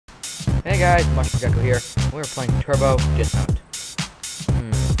Hey guys, Mushroom Gecko here. We're playing Turbo Dismount.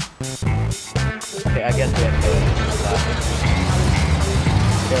 Okay, I guess we have to go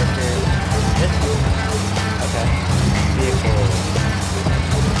characters. This? Okay. Vehicles.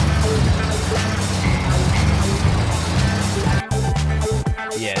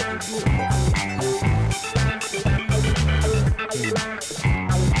 Yeah, this is cool.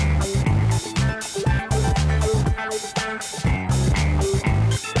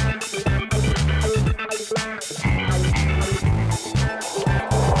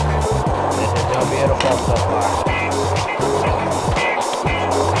 Beautiful so far.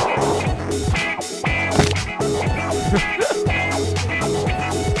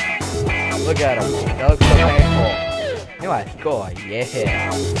 Look at him. That looks so painful. You know what? Score. Yeah.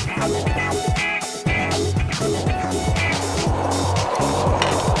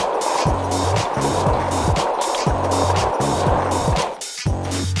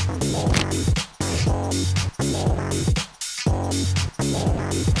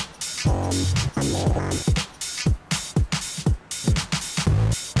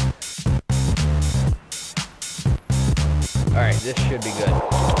 Alright, this should be good.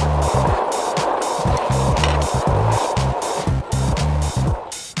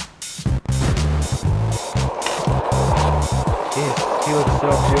 He looks so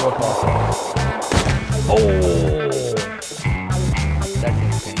beautiful. Oh! That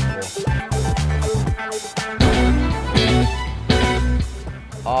seems painful.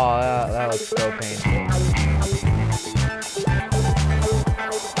 Oh, that looks so painful.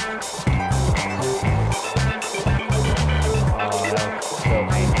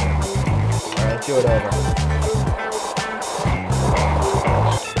 Do it over.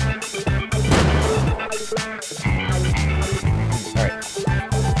 Alright.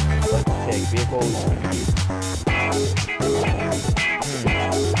 Let's take vehicles.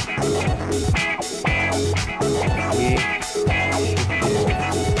 We should do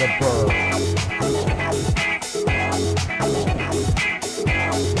the bird.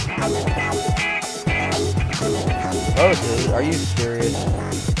 Oh, dude, are you serious?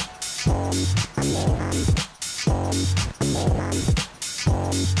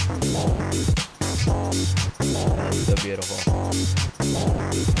 That's so beautiful.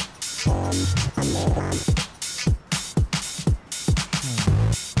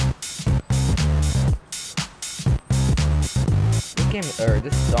 This game, or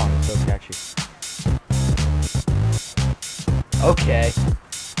this song is so catchy. Okay.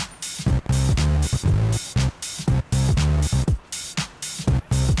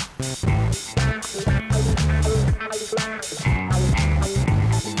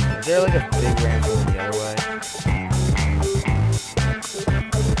 Is there like a big ramp over the other way?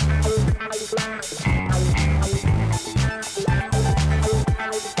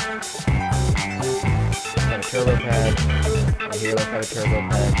 Have a turbo pad. Right here, let's have a turbo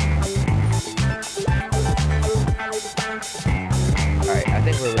pad. Alright, I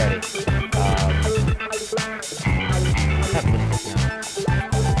think we're ready. Let's have this now.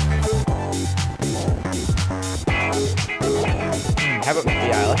 How about,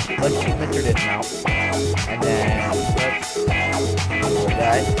 yeah, let's keep Mr. Dismount, and then let's do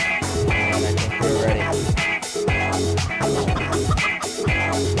that, and I think we're ready.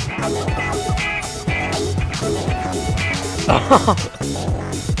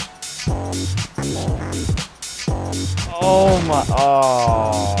 Oh my,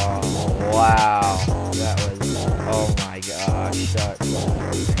 oh, wow, that was, oh my gosh, that was so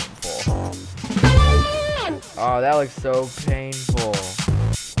painful. Oh, that looks so painful.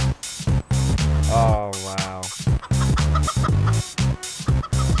 Oh, wow.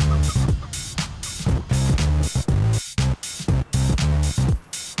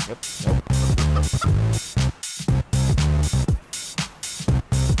 Yep, nope.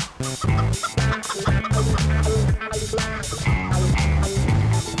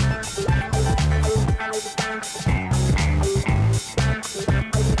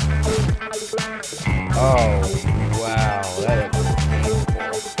 Oh, wow, that looks painful.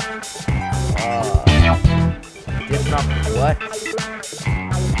 Dismount, what?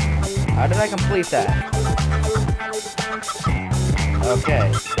 How did I complete that?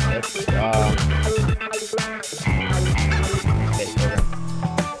 Okay, let's, base program.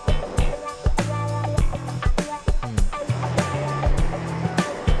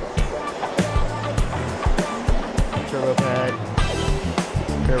 Turbo pad.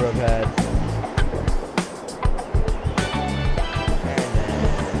 Turbo pad.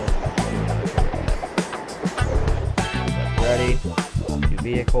 Ready? Do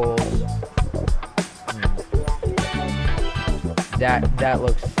vehicles. That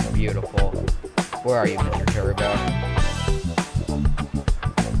looks beautiful. Where are you, Mr. Turbo?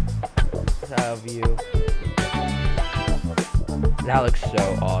 Let's have you. That looks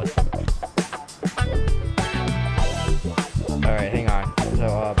so awesome. Alright, hang on.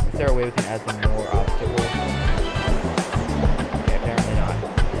 So, is there a way we can add some more obstacles? Okay, apparently not.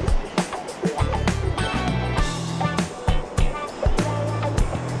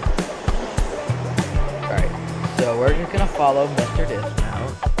 Alright, so we're just gonna follow Mr. Dismount.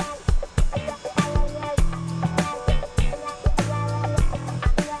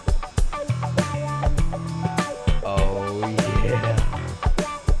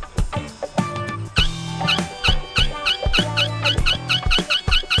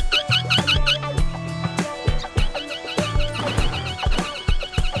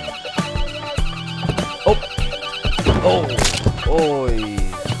 Oh, oi.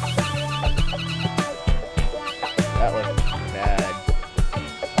 That looks bad.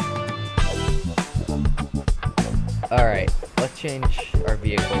 Alright, let's change our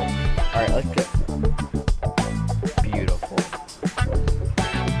vehicle. Alright, let's go. Beautiful.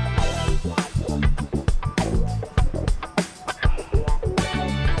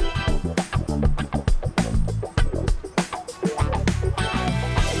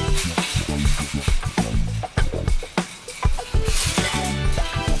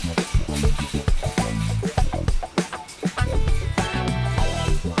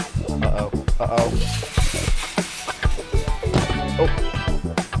 Oh.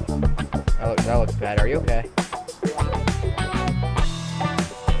 That looks bad. Are you okay?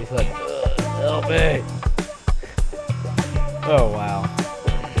 He's like, help me. Oh, wow.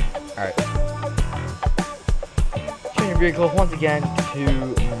 Alright. Change your vehicle once again to...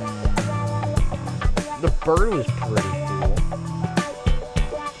 the bird was pretty cool.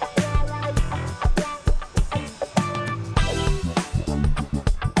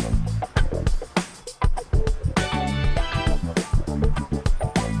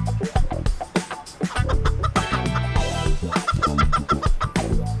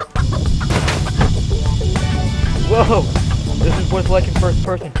 Whoa! This is what's like in first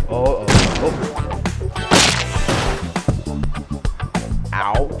person. Oh.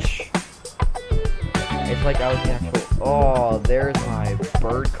 Ouch. It's like I was the actual... Oh, there's my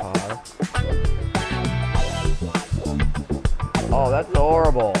bird car. Oh, that's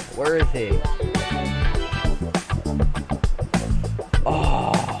horrible. Where is he?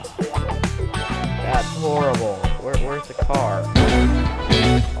 Oh. That's horrible. Where's the car?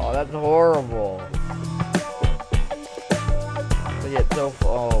 Oh, that's horrible. Yet so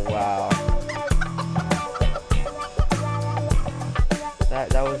oh wow.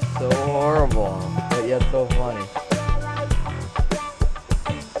 That was so horrible, but yet so funny.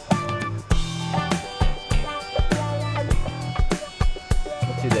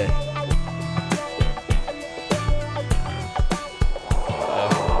 Let's do this.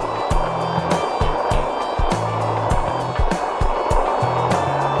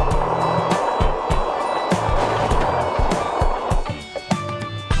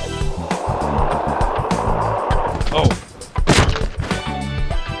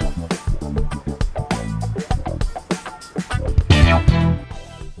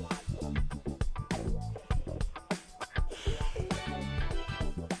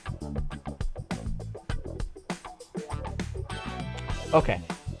 Okay.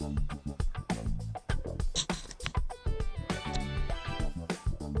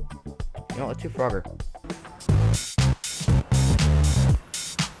 You know, let's do Frogger.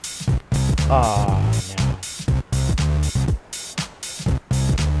 Oh, no.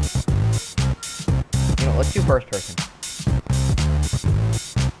 You know, let's do first person.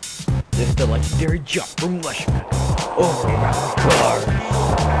 This is the legendary jump from Mushroom over around cars.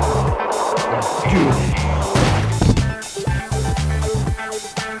 Let's do this.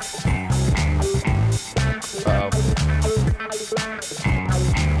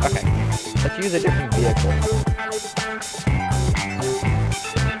 Let's use a different vehicle.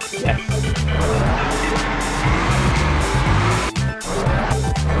 Yes.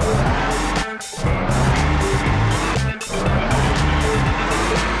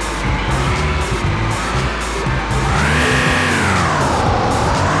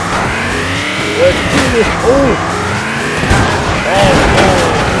 Let's do this. Oh!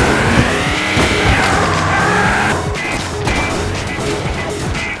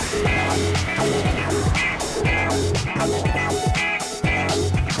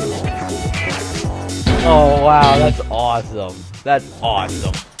 Oh wow, that's awesome. That's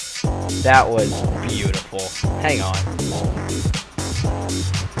awesome. That was beautiful. Hang on.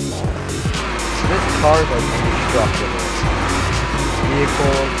 This car is like indestructible.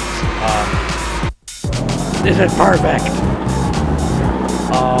 vehicles. This is perfect.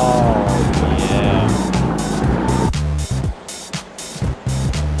 Oh yeah.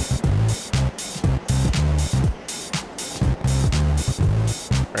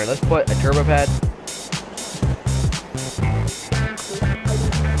 All right, let's put a turbo pad.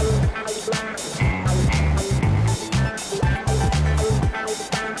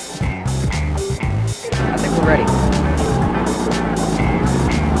 I think we're ready.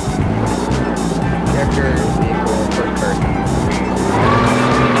 Character, vehicle, first person.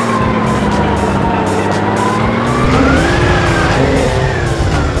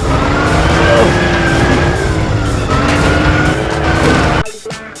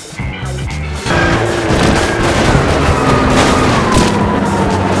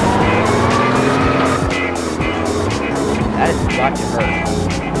 That is got to hurt.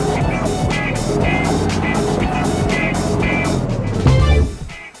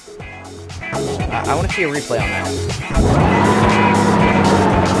 I want to see a replay on that.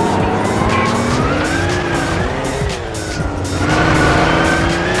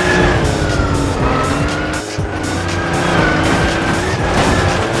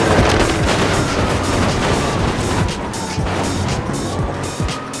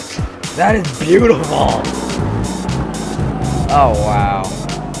 That is beautiful. Oh wow.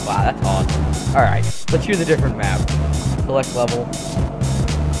 Wow, that's awesome. Alright, let's use a different map. Select level.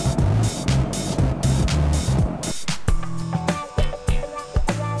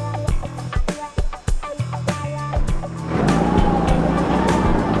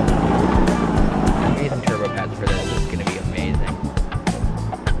 I'm using turbo pads for this. This is gonna be amazing.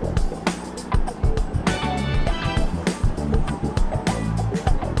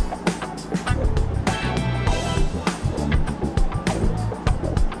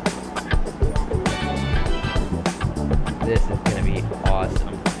 This is gonna be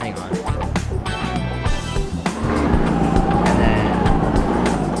awesome. Hang on.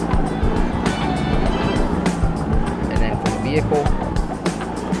 And then for the vehicle,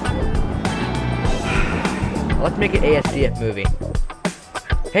 let's make it ASDF movie.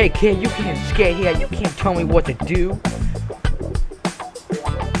 Hey kid, you can't skate here. You can't tell me what to do.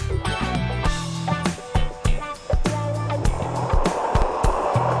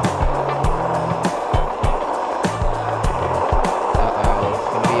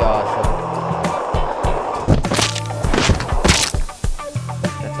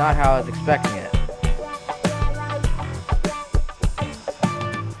 Not how I was expecting it.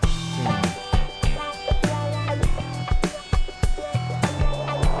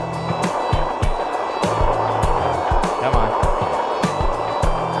 Come on.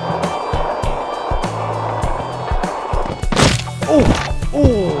 Oh! Oh!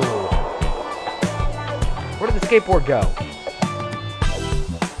 Where did the skateboard go?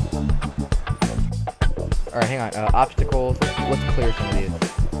 Alright, hang on. Obstacles. Let's clear some of these.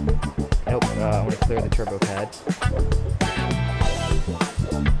 Nope, I want to clear the turbo pad.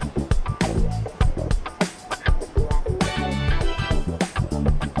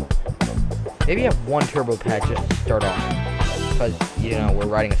 Maybe have one turbo pad just to start off. Because, you know, we're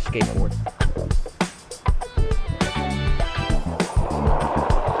riding a skateboard.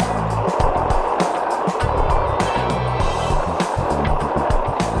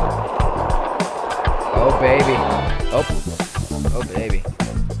 Oh, baby. Oh. Oh, baby.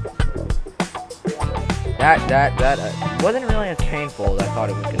 That wasn't really as painful as I thought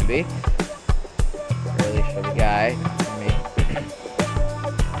it was going to be. Or at least for the guy. For me.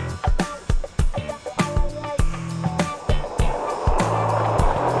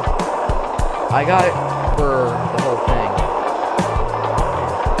 I got it for the whole thing.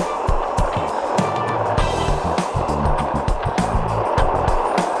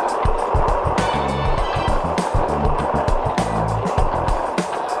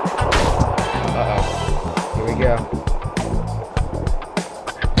 Go.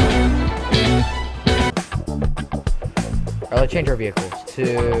 Alright, let's change our vehicles to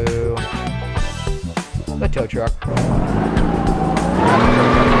the tow truck.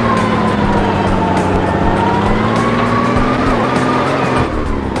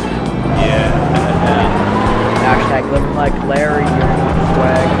 Yeah. Hashtag living like Larry, you're in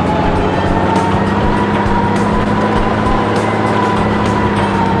swag.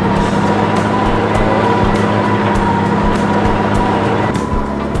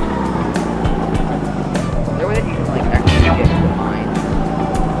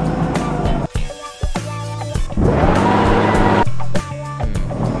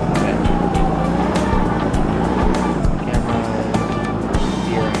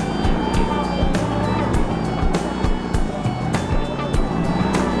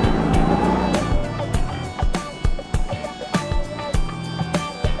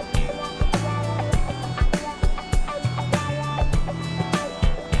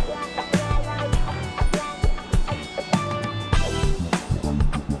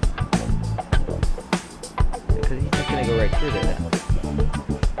 go right through there then.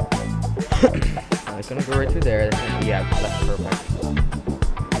 It's gonna go right through there. Yeah, that's perfect.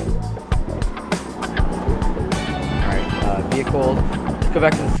 Alright, vehicles. Let's go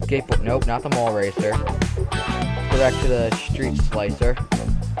back to the skateboard. Nope, not the mall racer. Let's go back to the street slicer.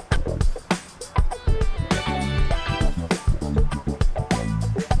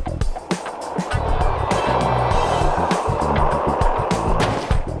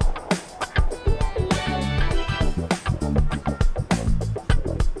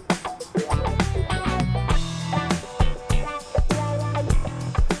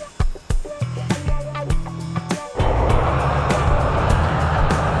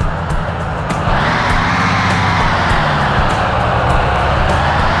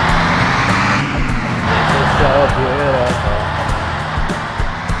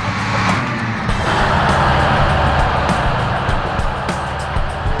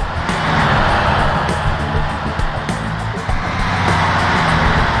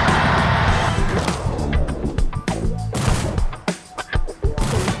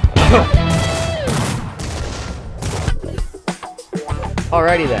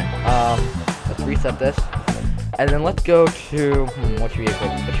 Alrighty then, let's reset this, and then let's go to, which vehicle,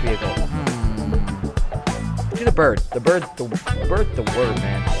 to the bird, the word,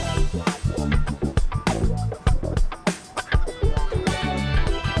 man.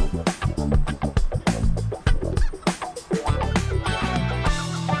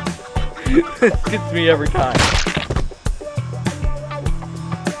 This gets me every time.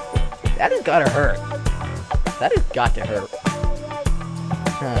 That has gotta hurt. That has got to hurt.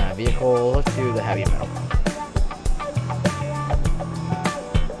 Vehicle, let's do the heavy metal.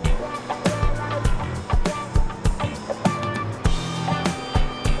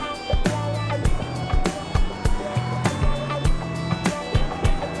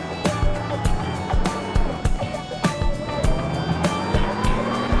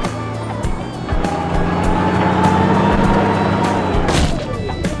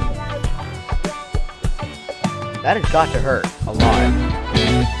 That has got to hurt a lot.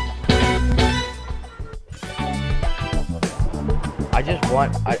 I just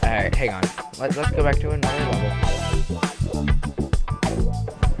want. Alright, hang on. Let's go back to another level.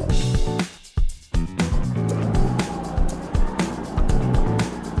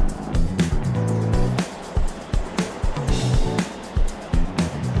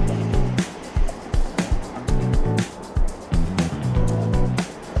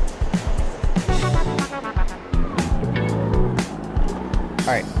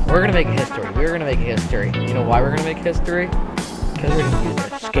 Alright, we're gonna make history. We're gonna make history. You know why we're gonna make history? Because we're gonna use a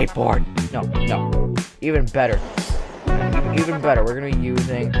skateboard. No. Even better. Even better. We're gonna be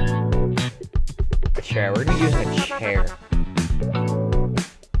using a chair. We're gonna be using a chair.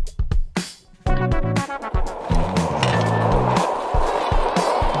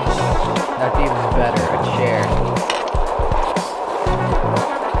 That's even better. A chair.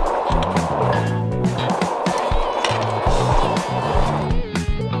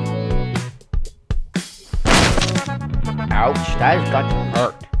 Ouch, that has got to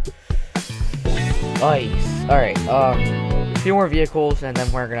hurt. Nice. Alright, a few more vehicles and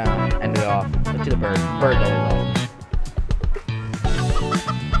then we're gonna end it off. Let's do the bird. Bird level.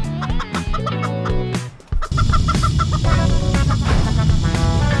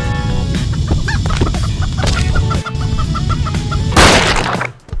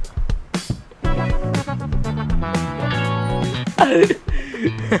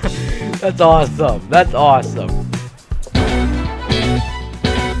 That's awesome. That's awesome.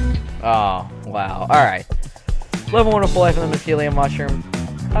 Oh, wow. Alright. Live a wonderful life in the mycelium mushroom.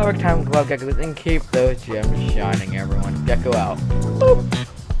 Have a time, glove geckos, and keep those gems shining, everyone. Gecko out. Boop.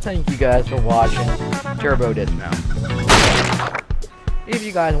 Thank you guys for watching Turbo Dismount. If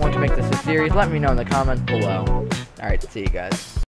you guys want to make this a series, let me know in the comments below. Alright, see you guys.